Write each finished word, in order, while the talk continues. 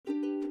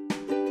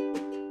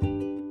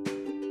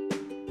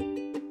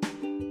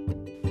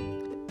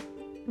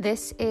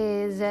This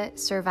is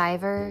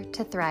Survivor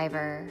to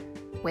Thriver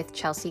with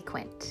Chelsea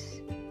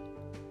Quint.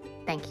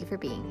 Thank you for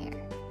being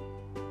here.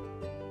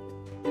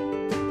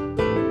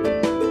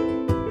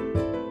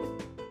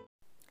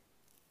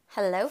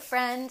 Hello,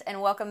 friend,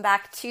 and welcome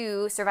back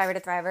to Survivor to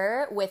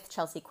Thriver with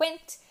Chelsea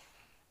Quint.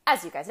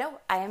 As you guys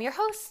know, I am your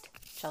host,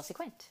 Chelsea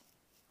Quint.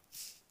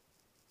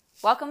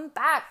 Welcome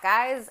back,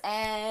 guys,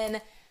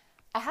 and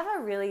I have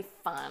a really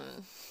fun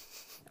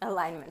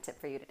alignment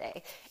tip for you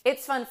today.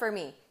 It's fun for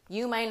me.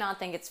 You might not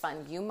think it's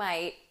fun. You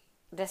might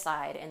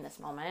decide in this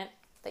moment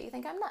that you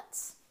think I'm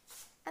nuts,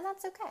 and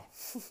that's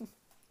okay.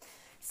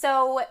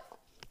 So,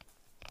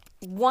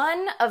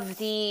 one of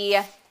the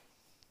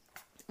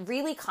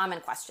really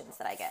common questions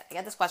that I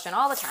get this question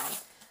all the time,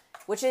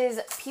 which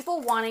is people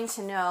wanting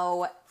to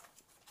know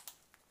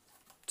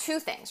two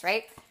things,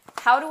 right?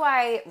 How do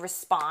I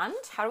respond?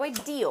 How do I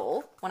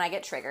deal when I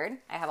get triggered?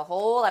 I have a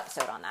whole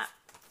episode on that.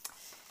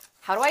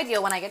 How do I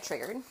deal when I get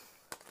triggered?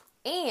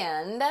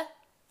 And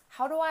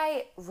how do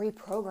I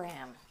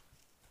reprogram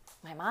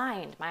my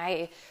mind,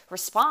 my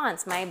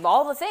response,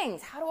 all the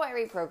things? How do I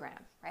reprogram,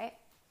 right?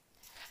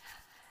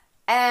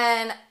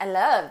 And I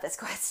love this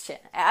question.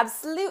 I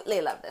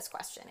absolutely love this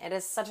question. It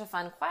is such a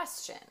fun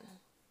question.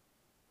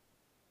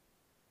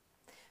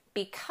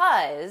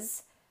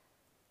 Because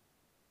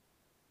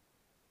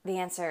the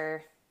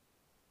answer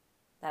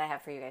that I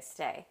have for you guys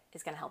today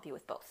is going to help you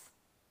with both,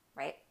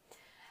 right?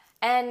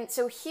 And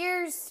so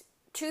here's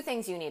two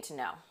things you need to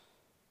know.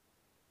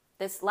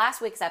 This last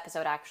week's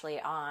episode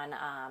actually on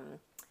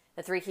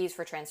the 3 keys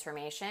for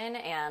transformation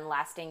and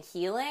lasting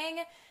healing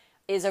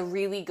is a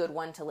really good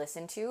one to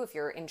listen to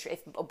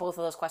if both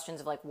of those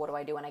questions of like, what do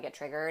I do when I get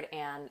triggered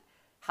and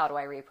how do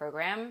I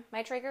reprogram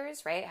my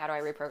triggers, right? How do I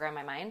reprogram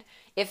my mind?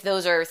 If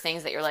those are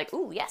things that you're like,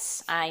 ooh,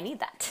 yes, I need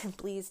that.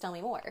 Please tell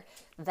me more.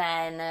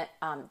 Then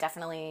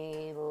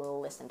definitely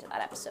listen to that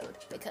episode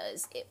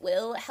because it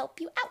will help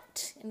you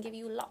out and give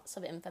you lots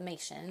of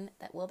information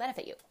that will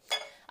benefit you.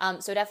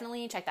 So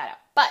definitely check that out.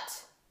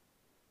 But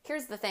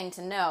here's the thing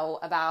to know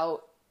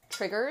about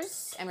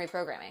triggers and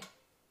reprogramming.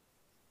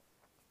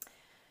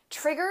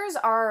 Triggers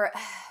are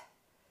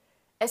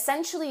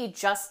essentially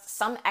just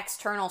some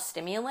external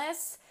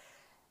stimulus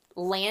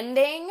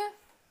landing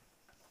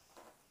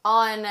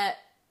on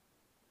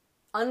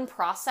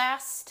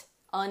unprocessed,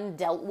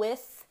 undealt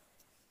with,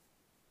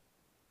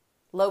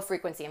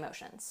 low-frequency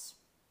emotions.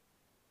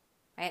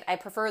 Right? I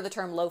prefer the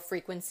term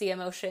low-frequency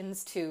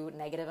emotions to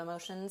negative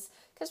emotions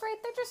because, right,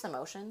 they're just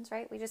emotions,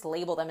 right? We just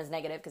label them as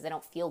negative because they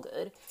don't feel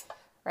good,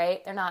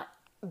 right? They're not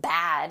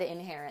bad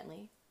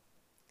inherently.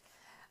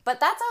 But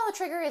that's all the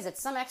trigger is.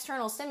 It's some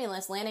external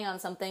stimulus landing on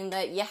something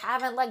that you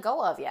haven't let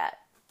go of yet.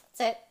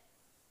 That's it.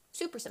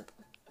 Super simple,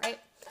 right?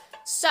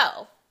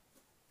 So,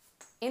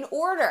 in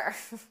order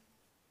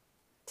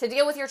to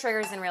deal with your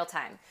triggers in real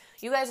time,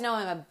 you guys know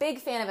I'm a big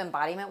fan of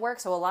embodiment work,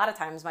 so a lot of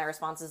times my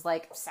response is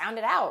like, sound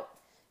it out.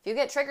 If you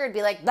get triggered,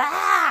 be like,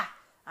 bah,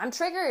 I'm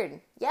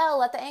triggered. Yell,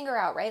 let the anger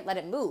out, right? Let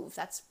it move.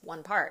 That's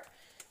one part.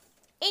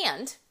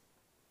 And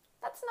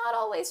that's not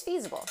always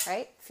feasible,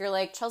 right? If you're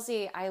like,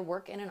 Chelsea, I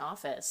work in an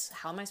office.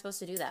 How am I supposed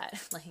to do that?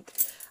 Like,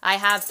 I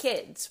have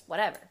kids,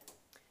 whatever.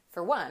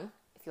 For one,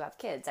 if you have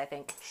kids, I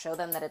think show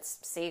them that it's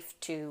safe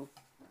to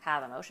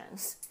have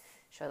emotions.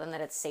 Show them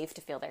that it's safe to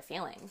feel their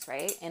feelings,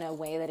 right? In a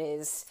way that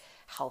is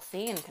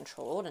healthy and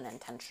controlled and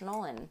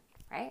intentional and,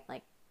 right?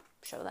 Like,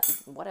 show them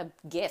what a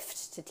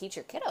gift to teach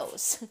your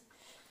kiddos,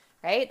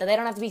 right? That they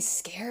don't have to be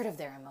scared of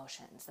their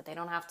emotions. That they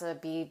don't have to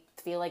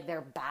feel like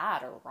they're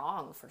bad or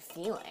wrong for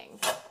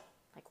feeling.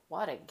 Like,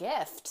 what a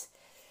gift.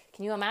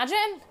 Can you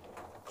imagine?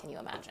 Can you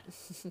imagine?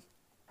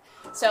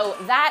 So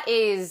that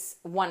is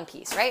one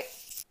piece, right?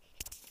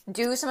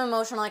 Do some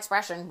emotional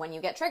expression when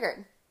you get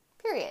triggered,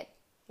 period.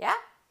 Yeah?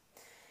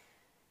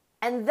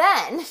 And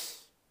then,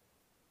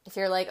 if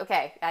you're like,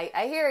 okay,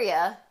 I hear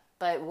you,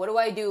 but what do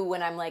I do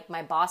when I'm like,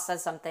 my boss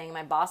says something,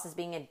 my boss is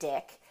being a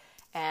dick,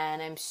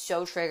 and I'm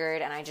so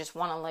triggered, and I just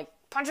want to like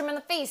punch him in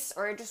the face,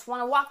 or I just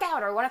want to walk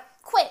out, or I want to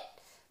quit.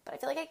 But I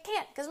feel like I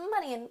can't because of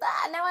money, and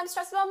now I'm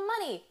stressed about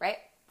money, right?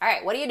 All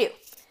right, what do?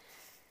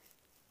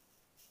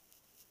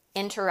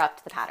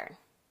 Interrupt the pattern.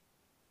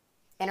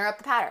 Interrupt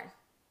the pattern.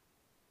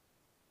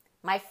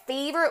 My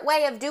favorite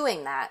way of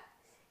doing that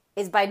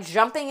is by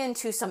jumping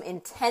into some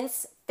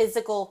intense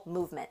physical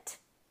movement.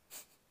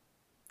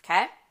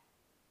 Okay?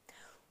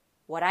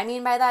 What I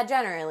mean by that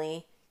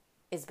generally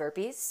is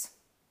burpees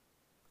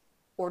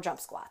or jump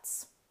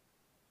squats.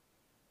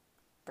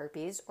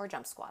 Burpees or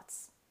jump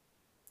squats.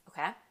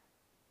 Okay?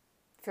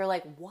 If you're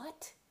like,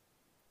 what?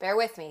 Bear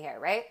with me here,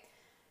 right?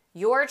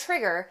 Your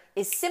trigger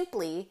is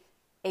simply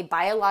a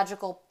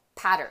biological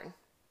pattern,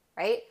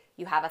 right?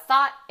 You have a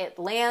thought, it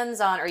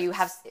lands on, or you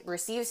have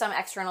received some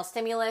external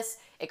stimulus,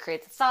 it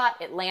creates a thought,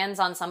 it lands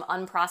on some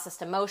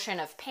unprocessed emotion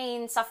of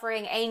pain,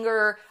 suffering,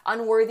 anger,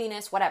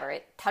 unworthiness, whatever.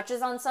 It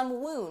touches on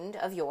some wound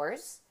of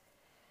yours,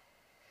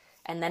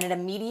 and then it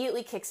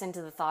immediately kicks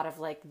into the thought of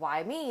like,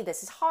 why me?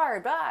 This is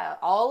hard, blah.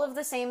 All of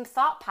the same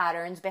thought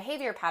patterns,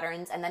 behavior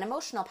patterns, and then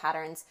emotional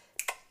patterns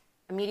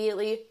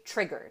immediately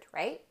triggered,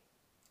 right?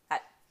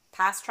 That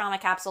Past trauma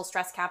capsule,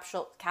 stress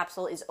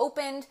capsule is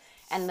opened,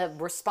 and the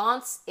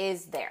response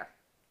is there.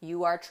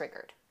 You are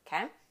triggered,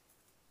 okay?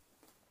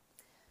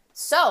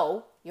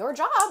 So your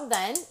job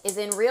then is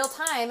in real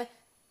time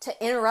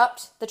to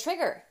interrupt the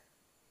trigger.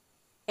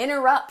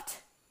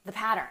 Interrupt the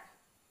pattern.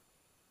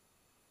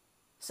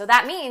 So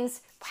that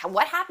means,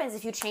 what happens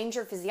if you change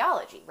your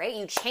physiology, right?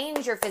 You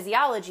change your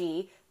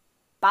physiology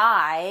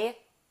by,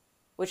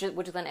 which is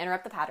then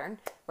interrupt the pattern,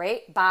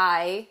 right?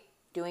 By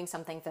doing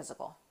something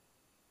physical.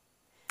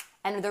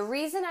 And the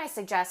reason I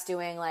suggest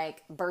doing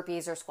like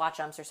burpees or squat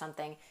jumps or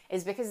something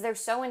is because they're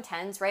so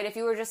intense, right? If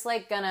you were just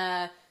like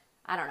gonna,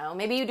 I don't know,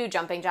 maybe you do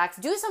jumping jacks,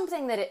 do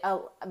something that it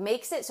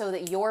makes it so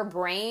that your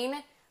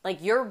brain, like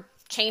you're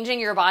changing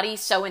your body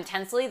so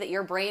intensely that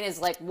your brain is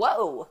like,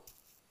 whoa,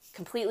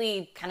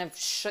 completely kind of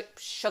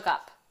shook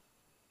up.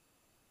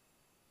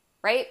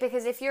 Right?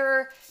 Because if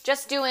you're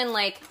just doing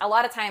like, a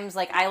lot of times,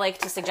 like I like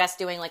to suggest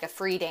doing like a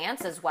free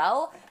dance as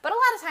well. But a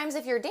lot of times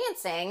if you're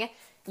dancing,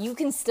 you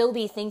can still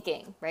be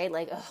thinking, right?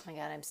 Like, oh my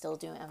God, I'm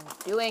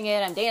doing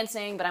it, I'm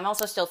dancing, but I'm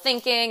also still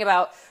thinking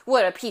about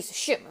what a piece of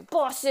shit my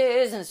boss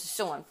is, and it's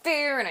so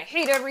unfair, and I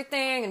hate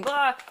everything, and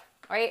blah,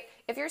 right?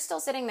 If you're still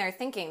sitting there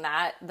thinking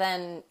that,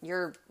 then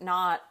you're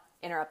not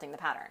interrupting the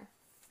pattern,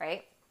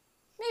 right?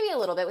 Maybe a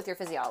little bit with your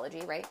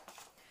physiology, right?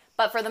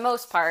 But for the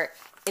most part,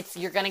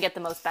 you're going to get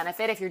the most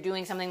benefit if you're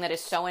doing something that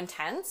is so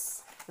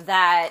intense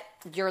that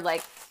you're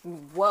like,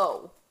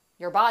 whoa.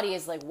 Your body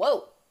is like,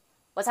 whoa,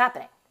 what's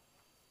happening?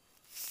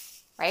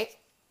 Right?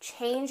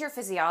 Change your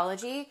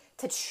physiology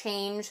to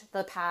change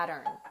the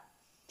pattern.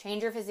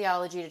 Change your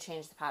physiology to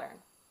change the pattern,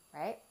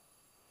 right?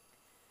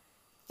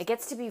 It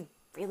gets to be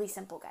really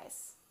simple,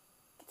 guys.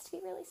 It gets to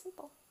be really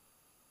simple.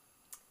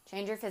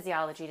 Change your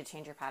physiology to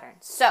change your pattern.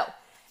 So,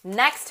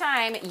 next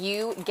time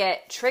you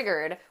get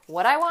triggered,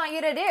 what I want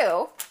you to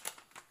do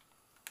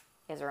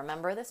is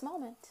remember this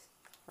moment.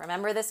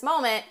 Remember this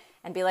moment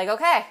and be like,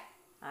 okay,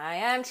 I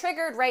am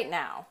triggered right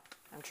now.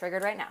 I'm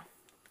triggered right now.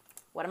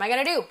 What am I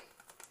going to do?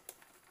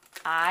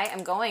 I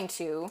am going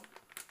to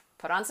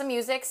put on some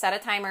music, set a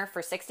timer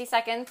for 60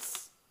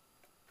 seconds,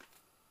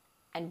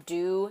 and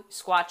do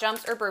squat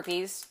jumps or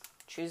burpees.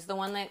 Choose the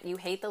one that you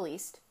hate the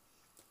least.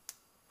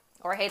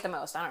 Or hate the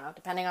most. I don't know,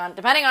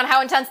 depending on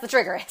how intense the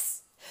trigger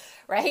is.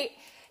 Right?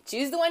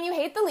 Choose the one you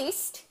hate the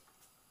least.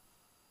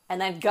 And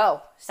then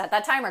go. Set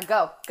that timer.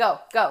 Go, go,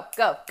 go,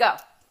 go, go.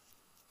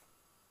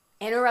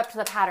 Interrupt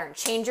the pattern.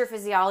 Change your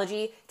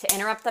physiology to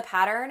interrupt the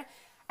pattern.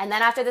 And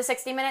then after the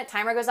 60-minute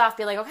timer goes off,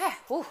 be like, okay,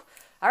 whew,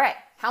 all right,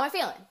 how am I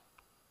feeling?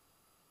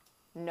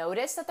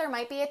 Notice that there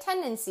might be a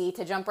tendency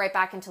to jump right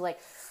back into like,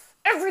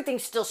 everything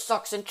still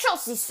sucks and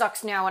Chelsea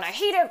sucks now and I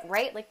hate it,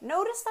 right? Like,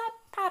 notice that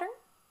pattern.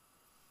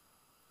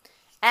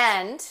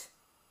 And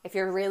if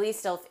you're really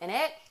still in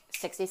it,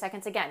 60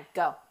 seconds again,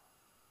 go.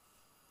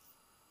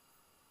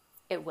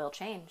 It will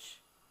change.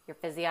 Your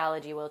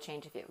physiology will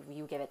change if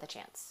you give it the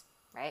chance,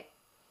 right?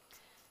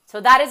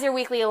 So that is your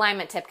weekly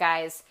alignment tip,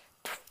 guys.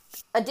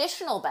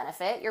 Additional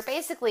benefit, you're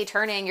basically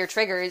turning your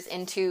triggers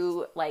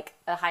into like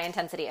a high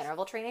intensity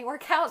interval training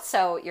workout.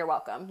 So you're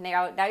welcome.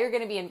 Now you're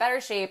going to be in better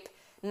shape.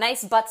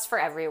 Nice butts for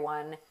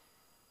everyone.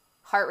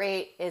 Heart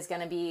rate is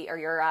going to be, or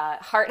your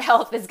heart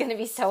health is going to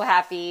be so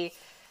happy.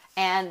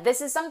 And this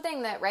is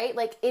something that, right,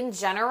 like in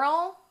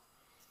general,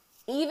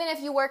 even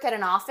if you work at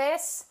an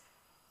office,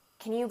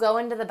 can you go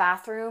into the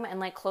bathroom and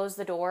like close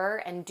the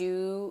door and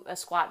do a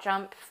squat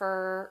jump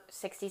for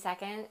 60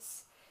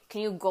 seconds? Can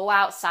you go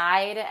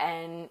outside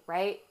and,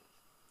 right,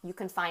 you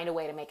can find a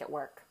way to make it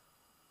work.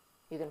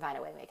 You can find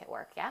a way to make it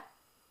work, yeah?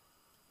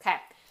 Okay,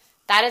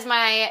 that is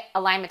my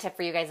alignment tip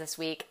for you guys this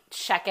week.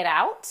 Check it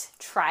out,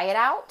 try it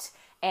out,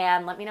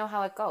 and let me know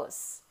how it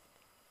goes.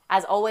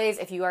 As always,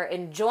 if you are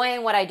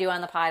enjoying what I do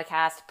on the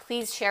podcast,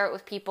 please share it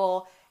with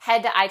people.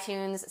 Head to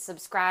iTunes,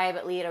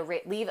 subscribe, leave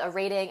a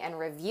rating and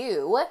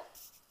review.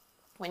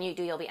 When you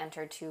do, you'll be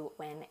entered to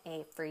win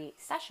a free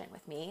session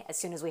with me as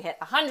soon as we hit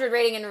 100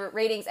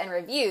 ratings and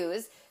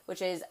reviews,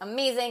 which is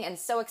amazing and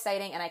so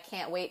exciting, and I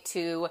can't wait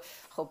to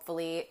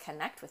hopefully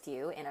connect with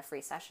you in a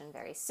free session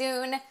very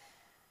soon.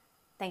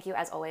 Thank you,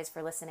 as always,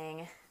 for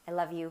listening. I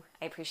love you,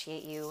 I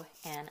appreciate you,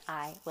 and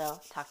I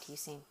will talk to you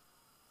soon.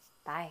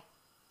 Bye.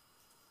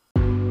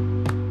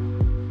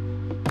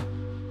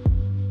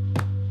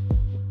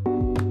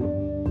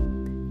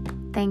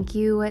 Thank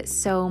you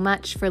so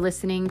much for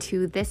listening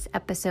to this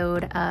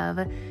episode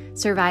of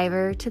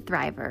Survivor to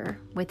Thriver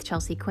with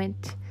Chelsea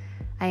Quint.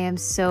 I am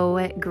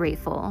so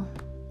grateful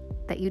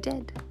that you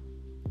did.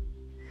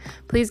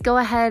 Please go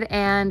ahead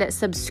and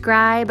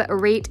subscribe,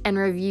 rate, and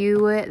review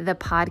the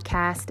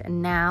podcast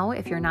now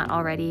if you're not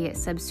already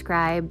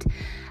subscribed.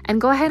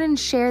 And go ahead and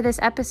share this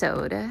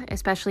episode,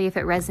 especially if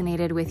it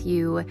resonated with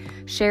you.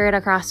 Share it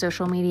across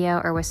social media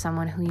or with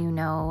someone who you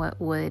know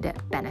would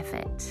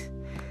benefit.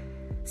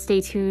 Stay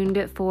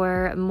tuned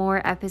for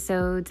more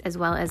episodes as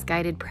well as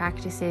guided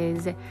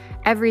practices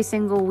every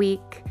single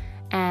week.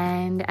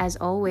 And as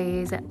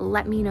always,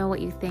 let me know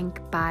what you think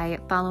by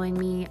following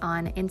me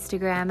on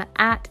Instagram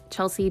at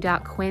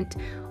chelsea.quint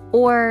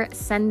or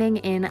sending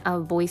in a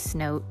voice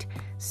note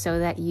so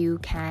that you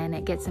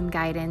can get some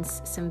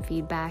guidance, some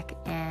feedback,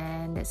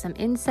 and some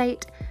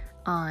insight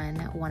on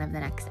one of the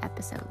next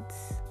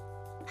episodes.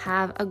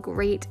 Have a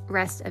great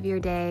rest of your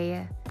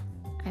day.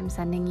 I'm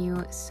sending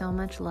you so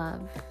much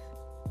love.